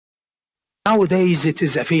Nowadays, it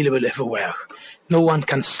is available everywhere. No one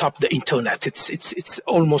can stop the internet. It's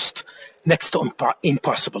almost next to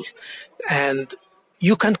impossible, and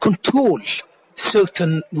you can control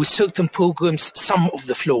certain programs some of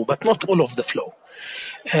the flow, but not all of the flow.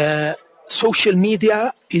 Social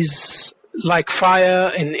media is like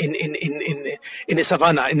fire in a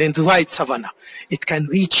savanna, in a dry savanna. It can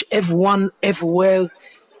reach everyone, everywhere,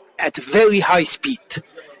 at very high speed.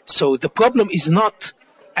 So the problem is not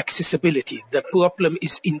accessibility. The problem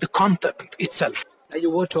is in the content itself. You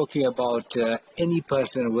were talking about any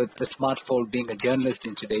person with a smartphone being a journalist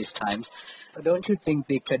in today's times. Don't you think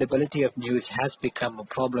the credibility of news has become a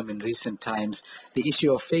problem in recent times? The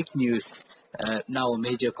issue of fake news now a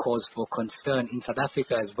major cause for concern in South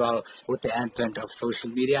Africa as well with the advent of social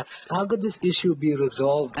media. How could this issue be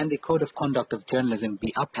resolved and the code of conduct of journalism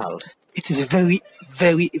be upheld? It is a very,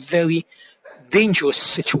 very, very dangerous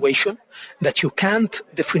situation that you can't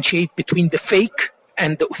differentiate between the fake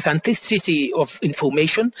and the authenticity of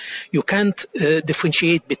information. You can't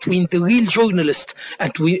differentiate between the real journalist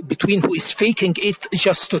and between who is faking it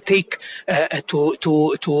just to take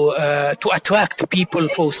to attract people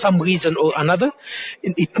for some reason or another.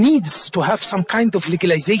 It needs to have some kind of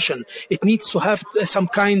legalization. It needs to have some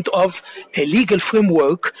kind of a legal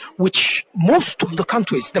framework, which most of the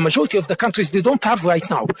countries, the majority of the countries, they don't have right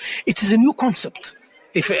now. It is a new concept.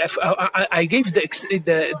 If I gave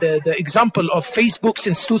the example of Facebook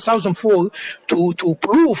since 2004 to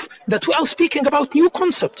prove that we are speaking about new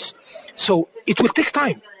concepts. So it will take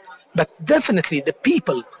time, but definitely the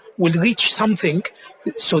people will reach something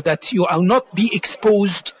so that you are not be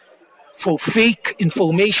exposed for fake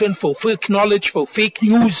information, for fake knowledge, for fake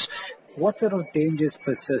news. What sort of dangers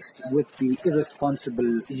persist with the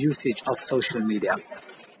irresponsible usage of social media?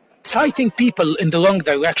 Citing people in the wrong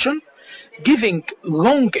direction, giving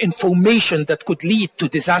wrong information that could lead to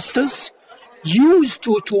disasters, used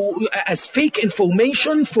as fake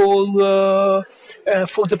information for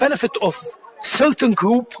the benefit of certain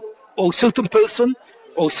group or certain person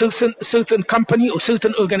or certain company or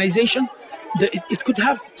certain organization. It could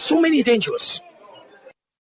have so many dangers.